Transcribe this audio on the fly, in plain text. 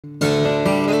All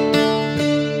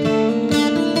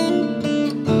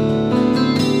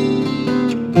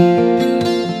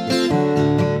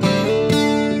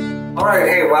right,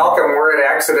 hey, welcome. We're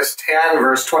at Exodus 10,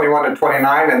 verse 21 to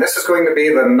 29, and this is going to be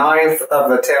the 9th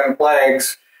of the 10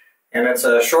 plagues, and it's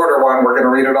a shorter one. We're going to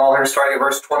read it all here, starting at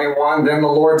verse 21. Then the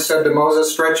Lord said to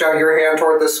Moses, "Stretch out your hand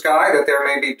toward the sky, that there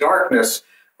may be darkness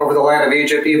over the land of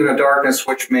Egypt, even a darkness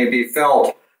which may be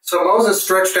felt." So Moses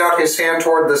stretched out his hand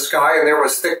toward the sky, and there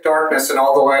was thick darkness in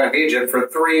all the land of Egypt for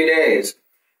 3 days.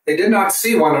 They did not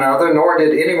see one another, nor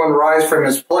did anyone rise from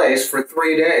his place for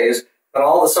 3 days, but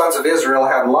all the sons of Israel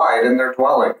had light in their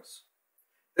dwellings.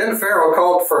 Then Pharaoh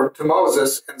called to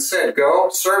Moses and said, "Go,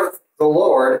 serve the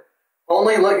Lord.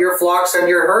 Only let your flocks and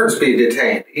your herds be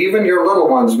detained. Even your little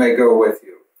ones may go with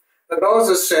you." But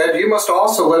Moses said, "You must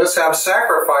also let us have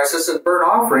sacrifices and burnt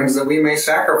offerings, that we may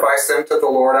sacrifice them to the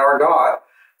Lord our God.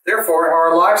 Therefore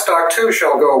our livestock too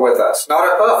shall go with us. Not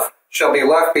a hoof shall be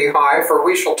left behind, for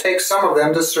we shall take some of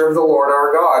them to serve the Lord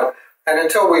our God. And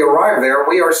until we arrive there,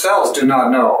 we ourselves do not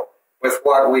know with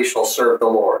what we shall serve the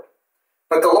Lord."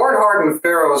 But the Lord hardened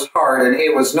Pharaoh's heart, and he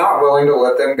was not willing to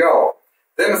let them go.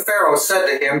 Then Pharaoh said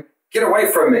to him, "Get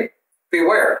away from me.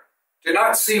 Beware. Do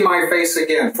not see my face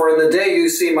again, for in the day you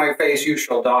see my face you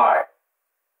shall die."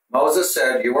 Moses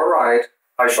said, "You are right.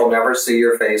 I shall never see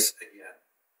your face again."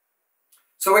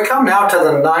 So we come now to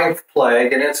the 9th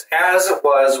plague, and it's as it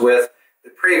was with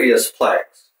the previous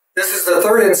plagues. This is the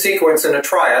third in sequence in a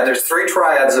triad. There's 3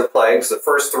 triads of plagues, the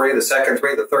first 3, the second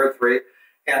 3, the third 3,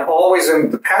 and always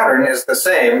in the pattern is the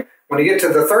same. When you get to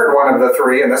the third one of the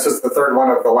 3, and this is the third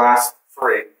one of the last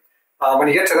 3, when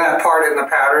you get to that part in the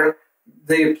pattern,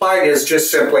 the plague is just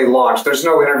simply launched. There's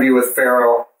no interview with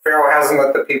Pharaoh. Pharaoh hasn't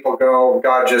let the people go.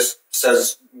 God just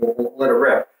says, let it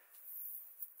rip.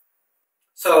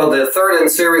 So the third in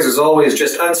series is always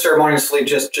just unceremoniously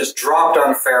just dropped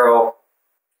on Pharaoh.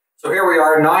 So here we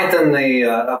are, 9th in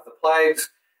of the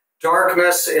plagues,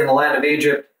 darkness in the land of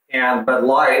Egypt, but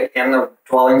light in the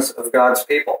dwellings of God's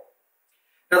people.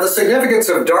 Now the significance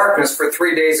of darkness for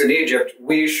 3 days in Egypt,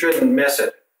 we shouldn't miss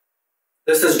it.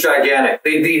 This is gigantic.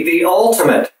 The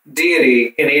ultimate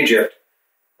deity in Egypt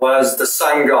was the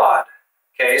sun god.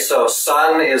 Okay, so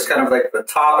sun is kind of like the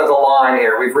top of the line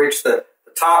here. We've reached the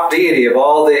top deity of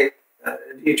all the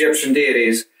Egyptian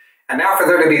deities. And now for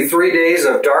there to be 3 days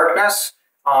of darkness,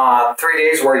 3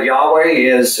 days where Yahweh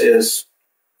is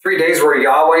 3 days where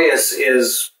Yahweh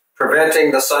is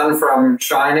preventing the sun from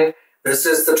shining. This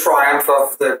is the triumph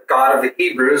of the God of the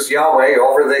Hebrews, Yahweh,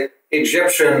 over the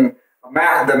Egyptian,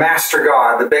 the master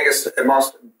god, the biggest and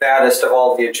most baddest of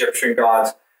all the Egyptian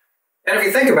gods. And if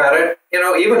you think about it,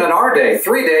 even in our day,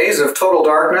 3 days of total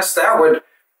darkness, that would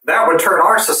turn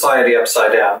our society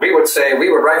upside down. We would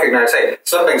recognize, hey,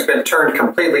 something's been turned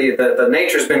completely, the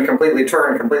nature's been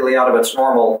turned completely out of its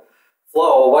normal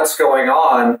flow. What's going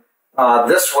on?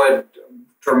 This would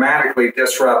dramatically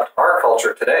disrupt our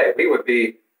culture today. We would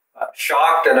be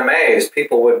shocked and amazed.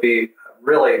 People would be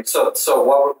really, so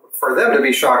for them to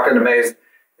be shocked and amazed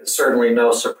is certainly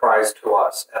no surprise to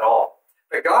us at all.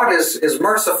 But God is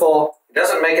merciful. He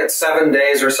doesn't make it 7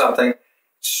 days or something.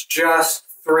 It's just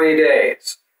 3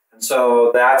 days. And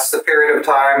so that's the period of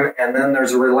time, and then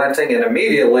there's a relenting, and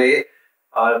immediately,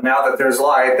 now that there's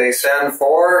light, they send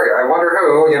for, I wonder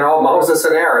who, Moses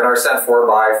and Aaron are sent for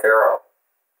by Pharaoh.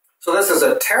 So this is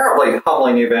a terribly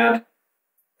humbling event,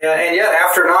 and yet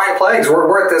after 9 plagues,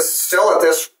 we're still at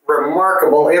this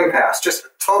remarkable impasse, just a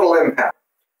total impasse.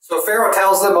 So Pharaoh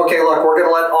tells them, okay, look, we're going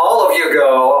to let all of you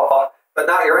go, but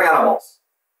not your animals.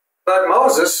 But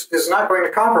Moses is not going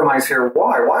to compromise here.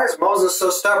 Why? Why is Moses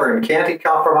so stubborn? Can't he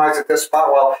compromise at this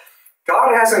spot? Well,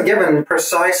 God hasn't given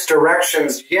precise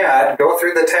directions yet. Go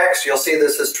through the text, you'll see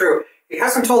this is true. He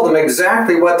hasn't told them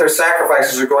exactly what their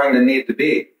sacrifices are going to need to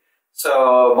be.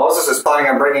 So Moses is planning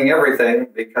on bringing everything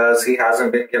because he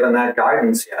hasn't been given that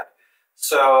guidance yet.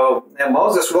 And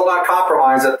Moses will not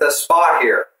compromise at this spot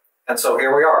here. And so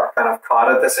here we are, kind of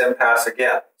caught at this impasse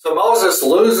again. So Moses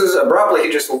loses abruptly. He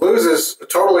just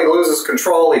totally loses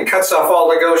control. He cuts off all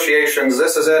negotiations.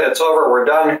 This is it. It's over. We're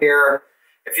done here.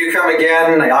 If you come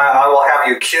again, I will have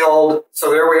you killed.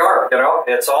 So there we are.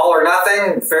 It's all or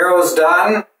nothing. Pharaoh's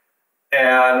done.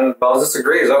 And Moses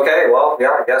agrees. Okay, well,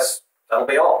 yeah, I guess that'll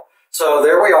be all. So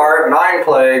there we are, 9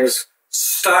 plagues,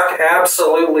 stuck,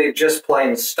 absolutely just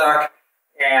plain stuck.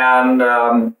 And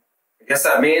I guess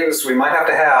that means we might have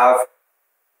to have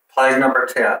plague number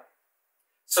 10.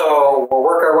 So we'll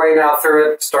work our way now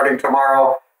through it, starting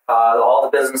tomorrow. All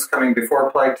the business coming before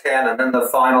plague 10, and then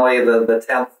finally the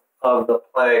 10th of the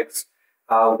plagues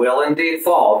will indeed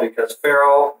fall, because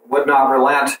Pharaoh would not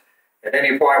relent, at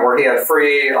any point where he had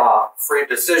free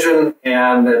decision,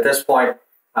 and at this point,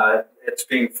 it's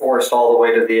being forced all the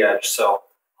way to the edge. So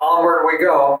onward we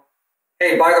go.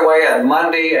 Hey, by the way, at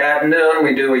Monday at noon,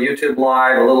 we do a YouTube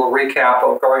Live, a little recap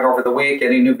of going over the week,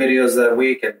 any new videos that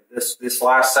week, and this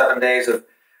last 7 days of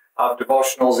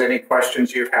devotionals, any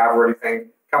questions you have or anything.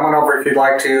 Come on over if you'd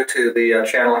like to the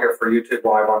channel here for YouTube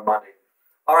Live on Monday.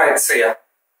 All right, see ya.